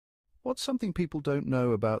What's something people don't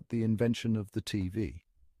know about the invention of the TV?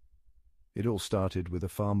 It all started with a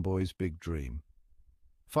farm boy's big dream.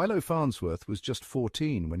 Philo Farnsworth was just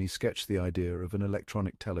 14 when he sketched the idea of an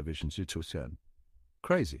electronic television situation.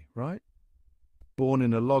 Crazy, right? Born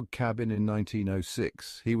in a log cabin in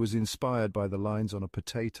 1906, he was inspired by the lines on a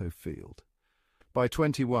potato field. By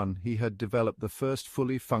 21, he had developed the first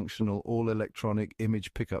fully functional all-electronic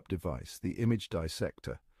image pickup device, the image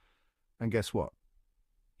dissector. And guess what?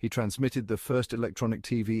 He transmitted the first electronic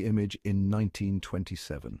TV image in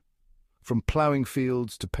 1927. From ploughing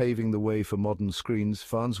fields to paving the way for modern screens,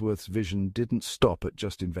 Farnsworth's vision didn't stop at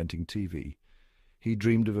just inventing TV. He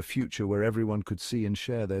dreamed of a future where everyone could see and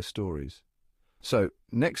share their stories. So,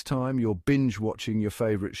 next time you're binge-watching your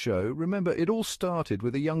favorite show, remember it all started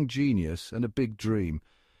with a young genius and a big dream.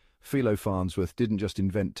 Philo Farnsworth didn't just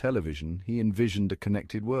invent television, he envisioned a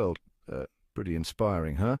connected world. Pretty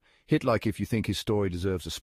inspiring, huh? Hit like if you think his story deserves a